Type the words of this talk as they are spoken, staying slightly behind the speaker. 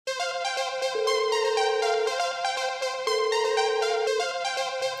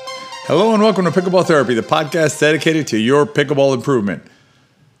Hello and welcome to Pickleball Therapy, the podcast dedicated to your pickleball improvement.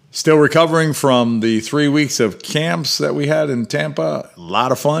 Still recovering from the 3 weeks of camps that we had in Tampa. A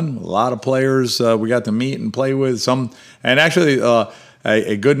lot of fun, a lot of players we got to meet and play with. A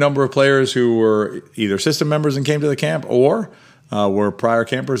good number of players who were either system members and came to the camp or were prior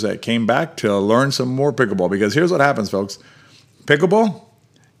campers that came back to learn some more pickleball. Because here's what happens, folks. Pickleball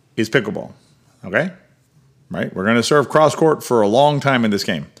is pickleball, okay? Right? We're going to serve cross court for a long time in this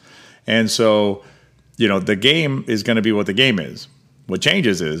game. And so, the game is going to be what the game is. What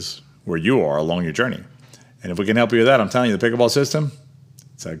changes is where you are along your journey. And if we can help you with that, I'm telling you, the pickleball system,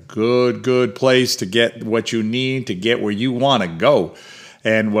 it's a good place to get what you need to get where you want to go.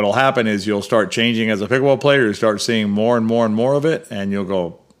 And what will happen is you'll start changing as a pickleball player. You start seeing more and more and more of it. And you'll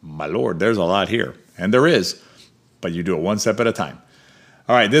go, my Lord, there's a lot here. And there is. But you do it one step at a time.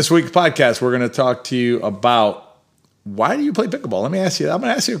 All right, this week's podcast, we're going to talk to you about why do you play pickleball? Let me ask you, I'm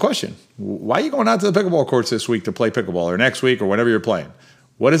going to ask you a question. Why are you going out to the pickleball courts this week to play pickleball or next week or whenever you're playing?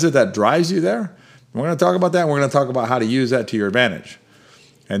 What is it that drives you there? We're going to talk about that. And we're going to talk about how to use that to your advantage.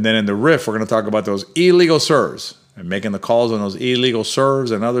 And then in the riff, we're going to talk about those illegal serves and making the calls on those illegal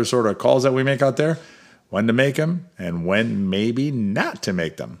serves and other sort of calls that we make out there, when to make them and when maybe not to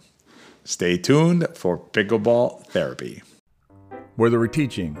make them. Stay tuned for Pickleball Therapy. Whether we're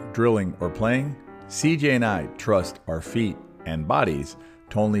teaching, drilling, or playing, CJ and I trust our feet and bodies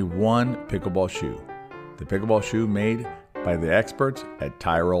to only one pickleball shoe. The pickleball shoe made by the experts at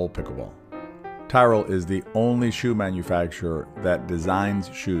Tyrol Pickleball. Tyrol is the only shoe manufacturer that designs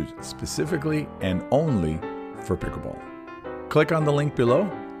shoes specifically and only for pickleball. Click on the link below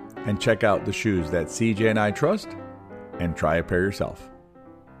and check out the shoes that CJ and I trust and try a pair yourself.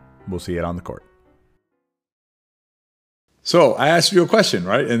 We'll see you on the court. So I asked you a question,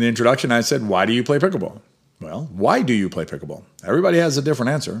 right? In the introduction, I said, why do you play pickleball? Well, why do you play pickleball? Everybody has a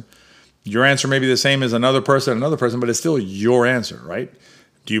different answer. Your answer may be the same as another person, but it's still your answer, right?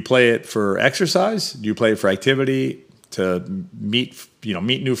 Do you play it for exercise? Do you play it for activity, to meet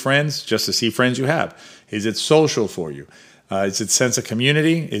new friends, just to see friends you have? Is it social for you? Is it sense of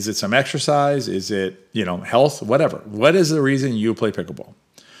community? Is it some exercise? Is it, health? Whatever. What is the reason you play pickleball?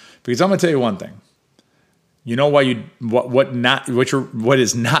 Because I'm going to tell you one thing. You know why what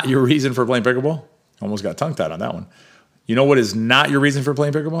is not your reason for playing pickleball? Almost got tongue-tied on that one. You know what is not your reason for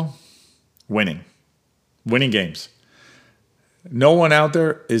playing pickleball? Winning games. No one out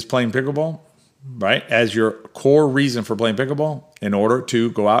there is playing pickleball, right, as your core reason for playing pickleball in order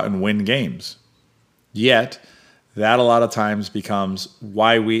to go out and win games. Yet, that a lot of times becomes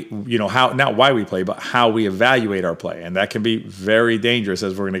why we, not why we play, but how we evaluate our play. And that can be very dangerous,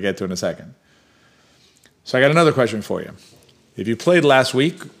 as we're going to get to in a second. So I got another question for you. If you played last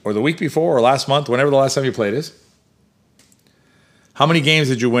week or the week before or last month, whenever the last time you played is, how many games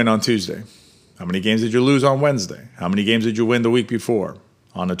did you win on Tuesday? How many games did you lose on Wednesday? How many games did you win the week before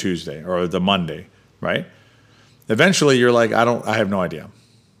on a Tuesday or the Monday, right? Eventually you're like, I have no idea,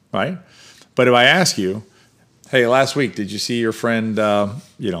 right? But if I ask you, hey, last week, did you see your friend,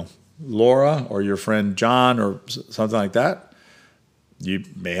 Laura or your friend John or something like that? You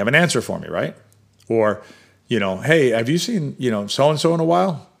may have an answer for me, right? Or, hey, have you seen, so-and-so in a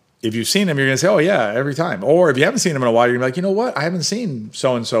while? If you've seen him, you're going to say, oh, yeah, every time. Or if you haven't seen him in a while, you're going to be like, you know what? I haven't seen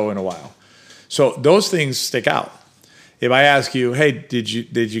so-and-so in a while. So those things stick out. If I ask you, hey, did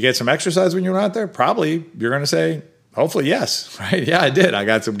you get some exercise when you were out there? Probably you're going to say, hopefully, yes, right? Yeah, I did. I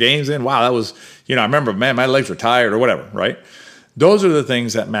got some games in. Wow, that was, I remember, man, my legs were tired or whatever, right? Those are the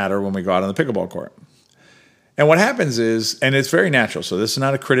things that matter when we go out on the pickleball court. And what happens is, and it's very natural, so this is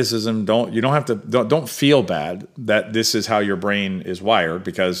not a criticism. Don't feel bad that this is how your brain is wired,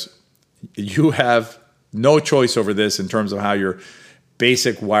 because you have no choice over this in terms of how your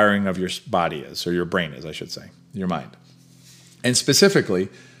basic wiring of your body is, or your brain is, I should say, your mind. And specifically,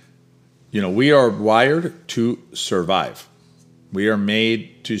 we are wired to survive. We are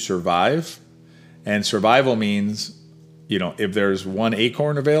made to survive, and survival means, if there's one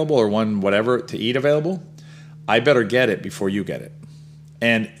acorn available or one whatever to eat available, I better get it before you get it.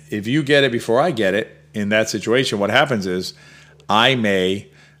 And if you get it before I get it, in that situation, what happens is I may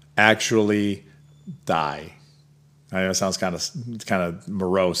actually die. I know it sounds kind of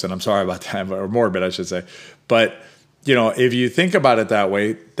morose, and I'm sorry about that, or morbid, I should say. But, if you think about it that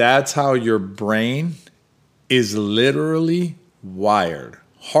way, that's how your brain is literally wired,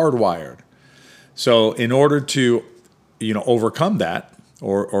 hardwired. So in order to, overcome that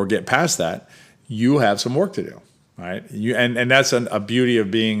or get past that, you have some work to do, right? And that's a beauty of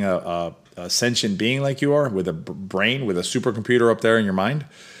being a sentient being like you are, with a brain, with a supercomputer up there in your mind,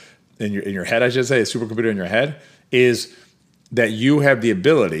 in your head, I should say, a supercomputer in your head, is that you have the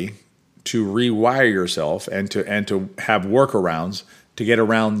ability to rewire yourself and to have workarounds to get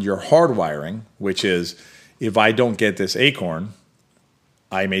around your hardwiring, which is, if I don't get this acorn,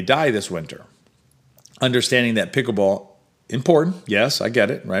 I may die this winter. Understanding that pickleball, important, yes, I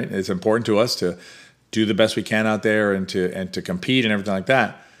get it, right? It's important to us to do the best we can out there and to compete and everything like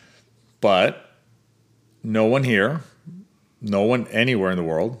that. But no one here, no one anywhere in the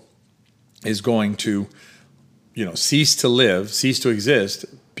world is going to, cease to live, cease to exist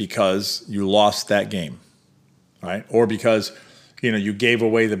because you lost that game, right? Or because, you gave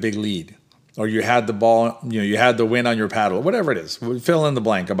away the big lead, or you had the ball, you had the win on your paddle, whatever it is. Fill in the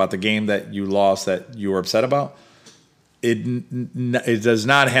blank about the game that you lost that you were upset about. It does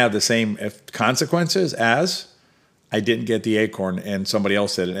not have the same consequences as I didn't get the acorn and somebody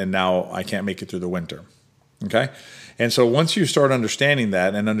else did it, and now I can't make it through the winter. Okay? And so once you start understanding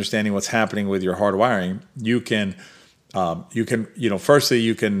that and understanding what's happening with your hardwiring, you can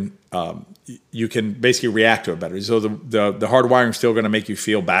basically react to it better. So the hardwiring is still going to make you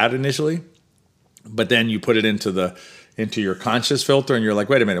feel bad initially, but then you put it into your conscious filter, and you're like,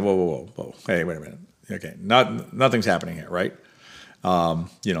 wait a minute, whoa, hey, wait a minute. Okay, nothing's happening here, right?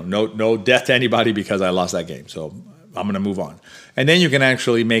 No death to anybody because I lost that game. So I'm going to move on. And then you can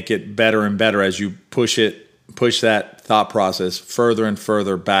actually make it better and better as you push that thought process further and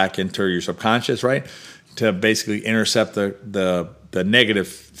further back into your subconscious, right? To basically intercept the negative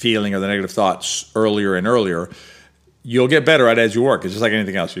feeling or the negative thoughts earlier and earlier. You'll get better at it as you work. It's just like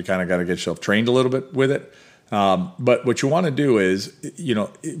anything else. You kind of got to get yourself trained a little bit with it. But what you want to do is,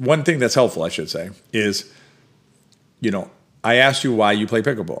 one thing that's helpful, I should say, is, I asked you why you play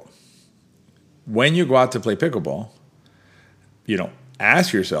pickleball. When you go out to play pickleball,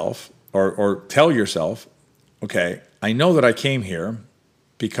 ask yourself or tell yourself, okay, I know that I came here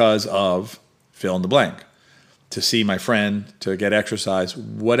because of fill in the blank, to see my friend, to get exercise,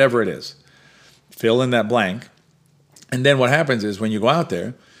 whatever it is. Fill in that blank. And then what happens is when you go out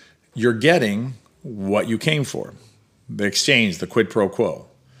there, you're getting what you came for, the exchange, the quid pro quo.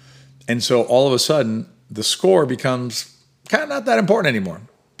 And so all of a sudden, the score becomes kind of not that important anymore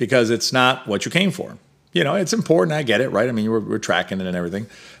because it's not what you came for. It's important. I get it, right? I mean, we're tracking it and everything,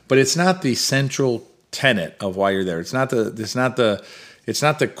 but it's not the central tenet of why you're there. It's not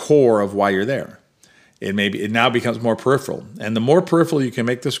the core of why you're there. It now becomes more peripheral. And the more peripheral you can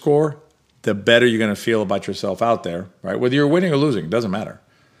make the score, the better you're going to feel about yourself out there, right? Whether you're winning or losing, it doesn't matter.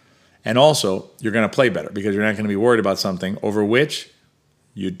 And also, you're going to play better because you're not going to be worried about something over which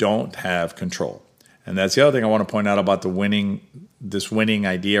you don't have control. And that's the other thing I want to point out about this winning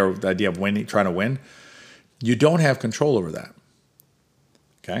idea, or the idea of winning, trying to win. You don't have control over that.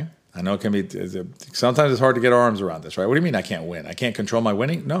 Okay? I know it can be, sometimes it's hard to get our arms around this, right? What do you mean I can't win? I can't control my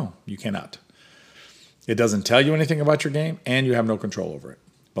winning? No, you cannot. It doesn't tell you anything about your game, and you have no control over it.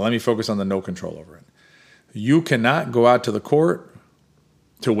 But let me focus on the no control over it. You cannot go out to the court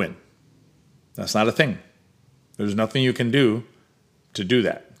to win. That's not a thing. There's nothing you can do to do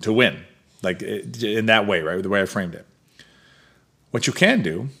that, to win, like in that way, right? The way I framed it. What you can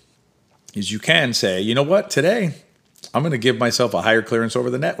do is you can say, you know what, today I'm going to give myself a higher clearance over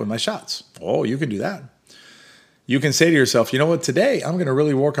the net with my shots. Oh, you can do that. You can say to yourself, you know what, today I'm going to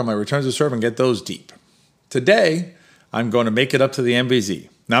really work on my returns to serve and get those deep. Today, I'm going to make it up to the MVZ.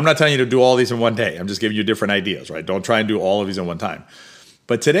 Now, I'm not telling you to do all these in one day. I'm just giving you different ideas, right? Don't try and do all of these in one time.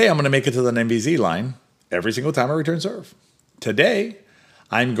 But today, I'm going to make it to the MVZ line every single time I return serve. Today,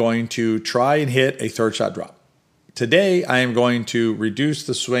 I'm going to try and hit a third shot drop. Today, I am going to reduce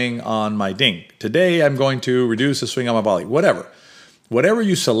the swing on my dink. Today, I'm going to reduce the swing on my volley. Whatever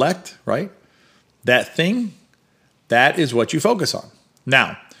you select, right? That thing, that is what you focus on.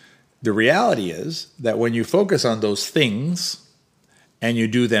 Now, the reality is that when you focus on those things and you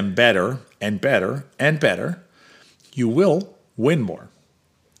do them better and better and better, you will win more.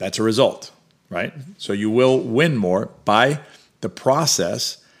 That's a result, right? So you will win more by the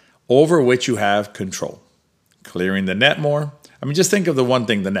process over which you have control. Clearing the net more. I mean, just think of the one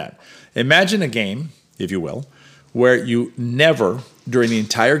thing, the net. Imagine a game, if you will, where you never, during the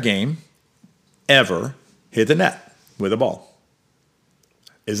entire game, ever hit the net with a ball.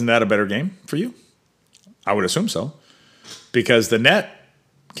 Isn't that a better game for you? I would assume so. Because the net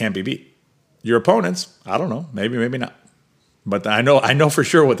can't be beat. Your opponents, I don't know, maybe not. But I know for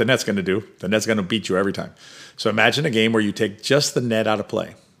sure what the net's going to do. The net's going to beat you every time. So imagine a game where you take just the net out of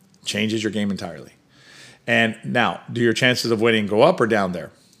play. Changes your game entirely. And now, do your chances of winning go up or down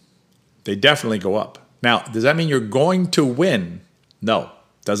there? They definitely go up. Now, does that mean you're going to win? No,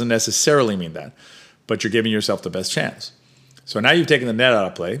 doesn't necessarily mean that. But you're giving yourself the best chance. So now you've taken the net out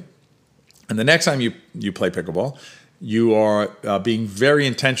of play. And the next time you play pickleball, you are being very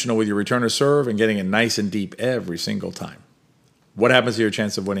intentional with your return or serve and getting it nice and deep every single time. What happens to your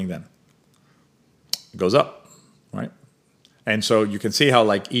chance of winning then? It goes up, right? And so you can see how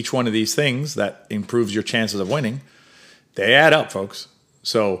like each one of these things that improves your chances of winning, they add up, folks.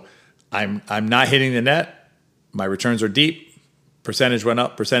 So I'm not hitting the net. My returns are deep. Percentage went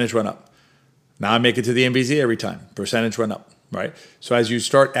up. Percentage went up. Now I make it to the MVZ every time. Percentage went up, right? So as you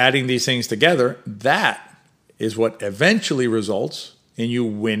start adding these things together, that is what eventually results in you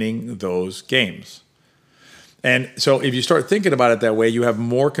winning those games. And so if you start thinking about it that way, you have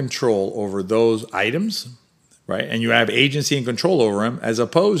more control over those items, right? And you have agency and control over them, as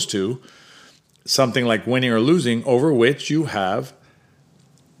opposed to something like winning or losing, over which you have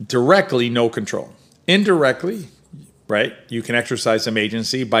directly no control. Indirectly, right, you can exercise some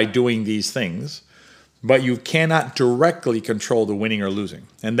agency by doing these things, but you cannot directly control the winning or losing.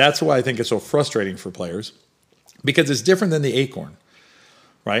 And that's why I think it's so frustrating for players, because it's different than the acorn,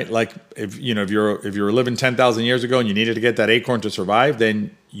 right? Like if you're living 10,000 years ago and you needed to get that acorn to survive,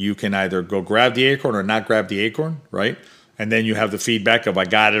 then you can either go grab the acorn or not grab the acorn, right? And then you have the feedback of I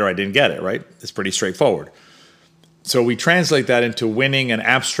got it or I didn't get it, right? It's pretty straightforward. So we translate that into winning an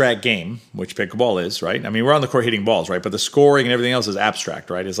abstract game, which pickleball is, right? I mean, we're on the court hitting balls, right? But the scoring and everything else is abstract,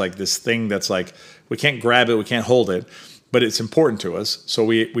 right? It's like this thing that's like, we can't grab it, we can't hold it, but it's important to us. So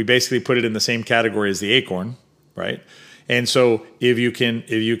we basically put it in the same category as the acorn, right? And so if you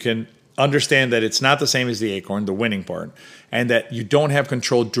can understand that it's not the same as the acorn, the winning part, and that you don't have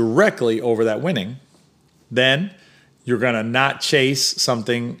control directly over that winning, then you're going to not chase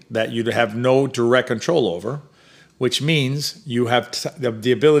something that you have no direct control over, which means you have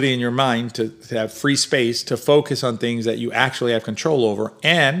the ability in your mind to have free space to focus on things that you actually have control over,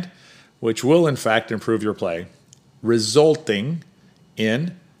 and which will in fact improve your play, resulting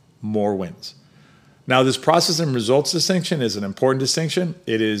in more wins. Now, this process and results distinction is an important distinction.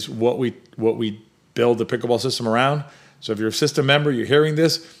 It is what we build the pickleball system around. So if you're a system member, you're hearing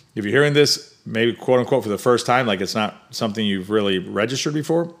this. If you're hearing this, maybe quote unquote for the first time, like it's not something you've really registered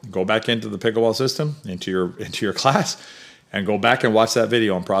before, go back into the pickleball system, into your class, and go back and watch that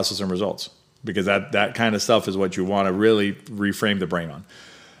video on process and results, because that kind of stuff is what you want to really reframe the brain on.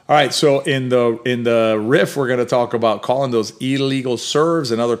 All right, so in the riff, we're going to talk about calling those illegal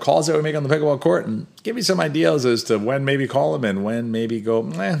serves and other calls that we make on the pickleball court, and give me some ideas as to when maybe call them and when maybe go,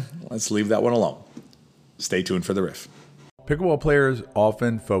 let's leave that one alone. Stay tuned for the riff. Pickleball players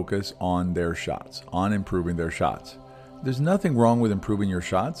often focus on their shots, on improving their shots. There's nothing wrong with improving your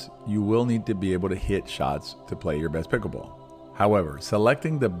shots. You will need to be able to hit shots to play your best pickleball. However,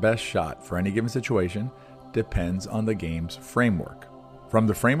 selecting the best shot for any given situation depends on the game's framework. From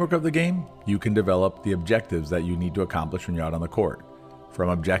the framework of the game, you can develop the objectives that you need to accomplish when you're out on the court. From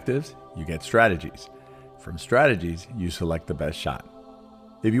objectives, you get strategies. From strategies, you select the best shot.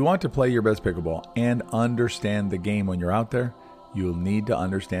 If you want to play your best pickleball and understand the game when you're out there, you'll need to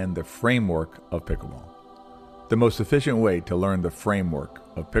understand the framework of pickleball. The most efficient way to learn the framework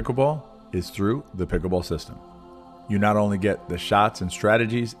of pickleball is through the pickleball system. You not only get the shots and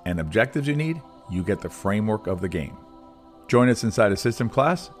strategies and objectives you need, you get the framework of the game. Join us inside a system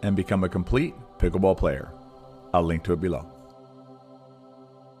class and become a complete pickleball player. I'll link to it below.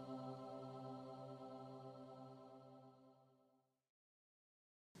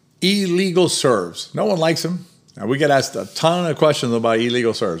 Illegal serves. No one likes them. Now, we get asked a ton of questions about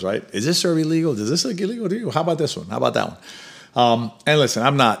illegal serves, right? Is this serve illegal? Does this look illegal to you? How about this one? How about that one? And listen,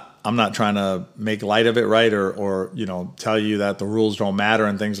 I'm not trying to make light of it, right? Or tell you that the rules don't matter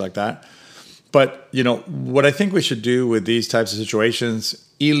and things like that. But, what I think we should do with these types of situations,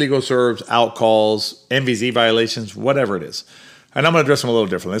 illegal serves, out calls, MVZ violations, whatever it is. And I'm going to address them a little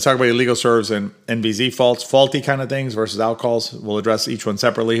differently. Let's talk about illegal serves and MVZ faults, faulty kind of things versus out calls. We'll address each one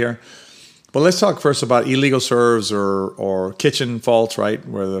separately here. But let's talk first about illegal serves or kitchen faults, right,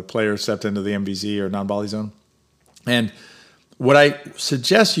 where the player stepped into the MVZ or non-volley zone. And what I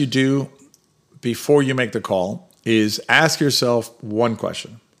suggest you do before you make the call is ask yourself one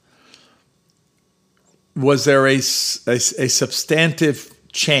question. Was there a substantive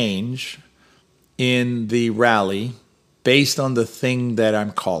change in the rally based on the thing that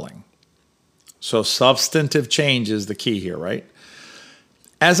I'm calling? So substantive change is the key here, right?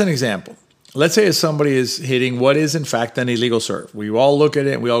 As an example, let's say if somebody is hitting what is in fact an illegal serve. We all look at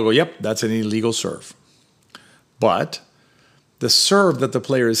it and we all go, yep, that's an illegal serve. But the serve that the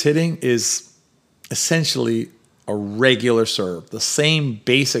player is hitting is essentially a regular serve, the same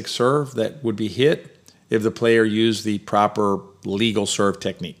basic serve that would be hit if the player used the proper legal serve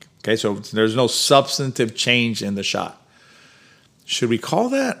technique. Okay, so there's no substantive change in the shot. Should we call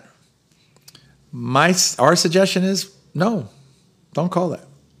that? Our suggestion is no, don't call that.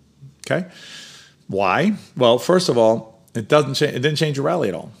 Okay. Why? Well, first of all, it didn't change your rally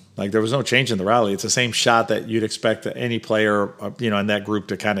at all. Like there was no change in the rally. It's the same shot that you'd expect any player, in that group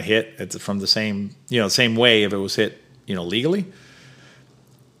to kind of hit. It's from the same, same way if it was hit, legally.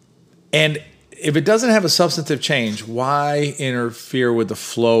 And if it doesn't have a substantive change, why interfere with the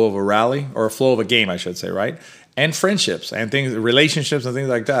flow of a rally or a flow of a game, I should say, right? And friendships and things, relationships and things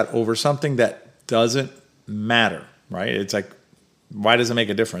like that over something that doesn't matter, right? It's like, why does it make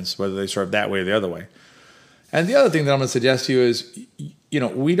a difference whether they serve that way or the other way? And the other thing that I'm going to suggest to you is,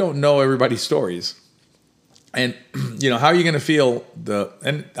 we don't know everybody's stories. And, how are you going to feel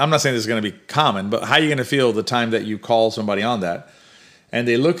and I'm not saying this is going to be common, but how are you going to feel the time that you call somebody on that and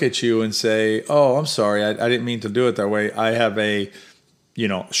they look at you and say, oh, I'm sorry, I didn't mean to do it that way. I have a,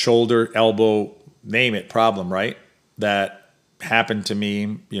 shoulder, elbow, name it problem, right? That happened to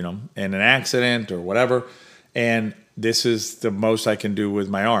me, in an accident or whatever. And this is the most I can do with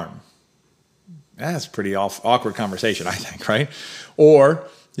my arm. That's pretty awkward conversation, I think, right? Or,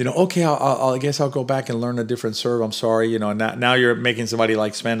 okay, I guess I'll go back and learn a different serve. I'm sorry, now you're making somebody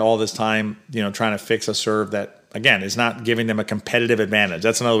like spend all this time, trying to fix a serve that, again, is not giving them a competitive advantage.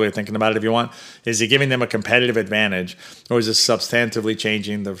 That's another way of thinking about it if you want. Is it giving them a competitive advantage or is it substantively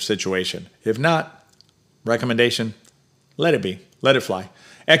changing the situation? If not, recommendation, let it be. Let it fly.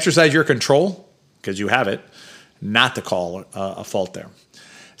 Exercise your control, because you have it, not to call a fault there.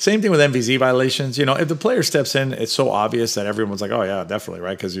 Same thing with MVZ violations. If the player steps in, it's so obvious that everyone's like, oh, yeah, definitely,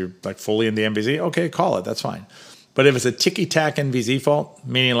 right? Because you're like fully in the MVZ. Okay, call it. That's fine. But if it's a ticky-tack MVZ fault,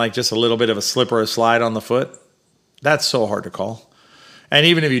 meaning like just a little bit of a slip or a slide on the foot, that's so hard to call. And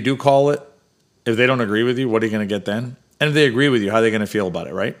even if you do call it, if they don't agree with you, what are you going to get then? And if they agree with you, how are they going to feel about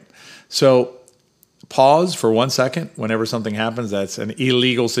it, right? So pause for 1 second whenever something happens that's an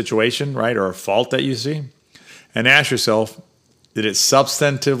illegal situation, right, or a fault that you see, and ask yourself, did it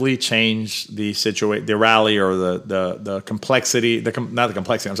substantively change the the rally or the complexity, the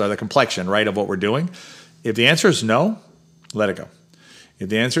complexion, right, of what we're doing? If the answer is no, let it go. If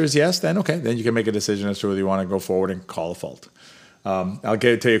the answer is yes, then okay, then you can make a decision as to whether you want to go forward and call a fault. I'll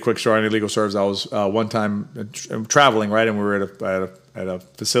tell you a quick story on illegal serves. I was one time traveling, right, and we were at a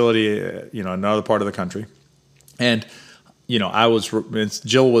facility, another part of the country, and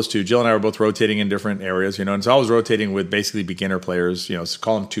Jill was too. Jill and I were both rotating in different areas, and so I was rotating with basically beginner players,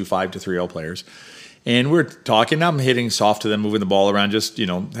 call them 2.5 to 3.0 players, and we're talking. I'm hitting soft to them, moving the ball around, just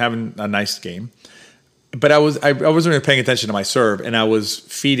having a nice game. But I wasn't really paying attention to my serve, and I was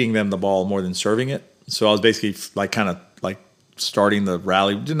feeding them the ball more than serving it. So I was basically like starting the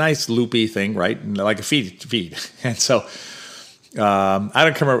rally, a nice loopy thing, right? Like a feed. And so I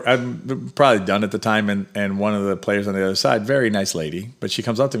don't come. I'm probably done at the time, and one of the players on the other side, very nice lady, but she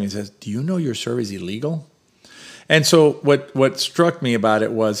comes up to me and says, "Do you know your serve is illegal?" And so what struck me about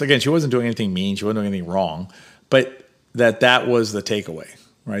it was, again, she wasn't doing anything mean, she wasn't doing anything wrong, but that was the takeaway,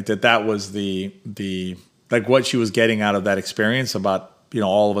 right? That was the like what she was getting out of that experience about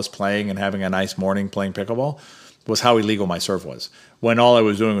all of us playing and having a nice morning playing pickleball was how illegal my serve was. When all I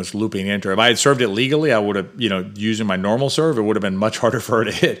was doing was looping into her. If I had served it legally, I would have, using my normal serve, it would have been much harder for her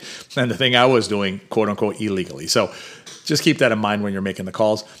to hit than the thing I was doing, quote unquote, illegally. So just keep that in mind when you're making the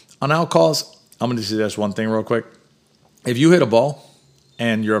calls. On out calls, I'm going to suggest one thing real quick. If you hit a ball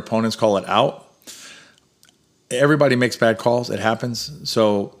and your opponents call it out, everybody makes bad calls. It happens.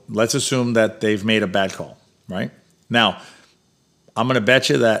 So let's assume that they've made a bad call, right? Now, I'm going to bet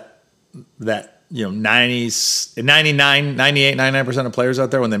you that 99% of players out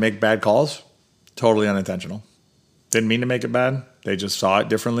there, when they make bad calls, totally unintentional. Didn't mean to make it bad. They just saw it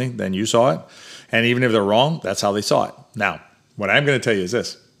differently than you saw it. And even if they're wrong, that's how they saw it. Now, what I'm going to tell you is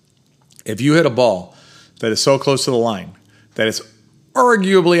this. If you hit a ball that is so close to the line that it's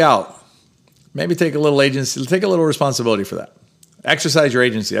arguably out, maybe take a little agency, take a little responsibility for that. Exercise your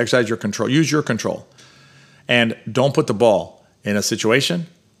agency, exercise your control, use your control. And don't put the ball in a situation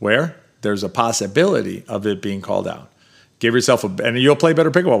where there's a possibility of it being called out. Give yourself and you'll play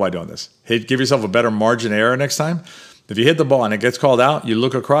better pickleball by doing this. Give yourself a better margin of error next time. If you hit the ball and it gets called out, you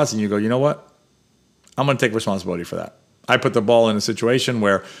look across and you go, you know what? I'm going to take responsibility for that. I put the ball in a situation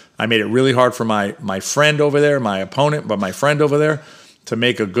where I made it really hard for my friend over there, my opponent, but my friend over there to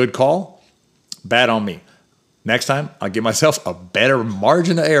make a good call. Bad on me. Next time, I'll give myself a better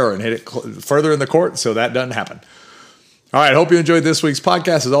margin of error and hit it further in the court so that doesn't happen. All right, hope you enjoyed this week's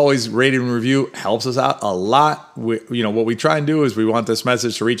podcast. As always, rating and review helps us out a lot. What we try and do is we want this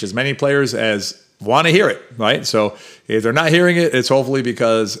message to reach as many players as want to hear it, right? So if they're not hearing it, it's hopefully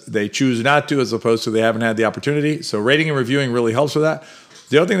because they choose not to as opposed to they haven't had the opportunity. So rating and reviewing really helps with that.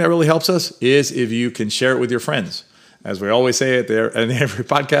 The other thing that really helps us is if you can share it with your friends. As we always say at there in every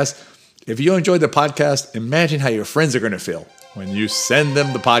podcast, if you enjoyed the podcast, imagine how your friends are going to feel when you send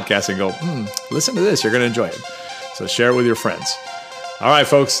them the podcast and go, listen to this, you're going to enjoy it. So share it with your friends. All right,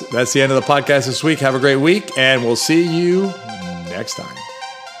 folks, that's the end of the podcast this week. Have a great week, and we'll see you next time.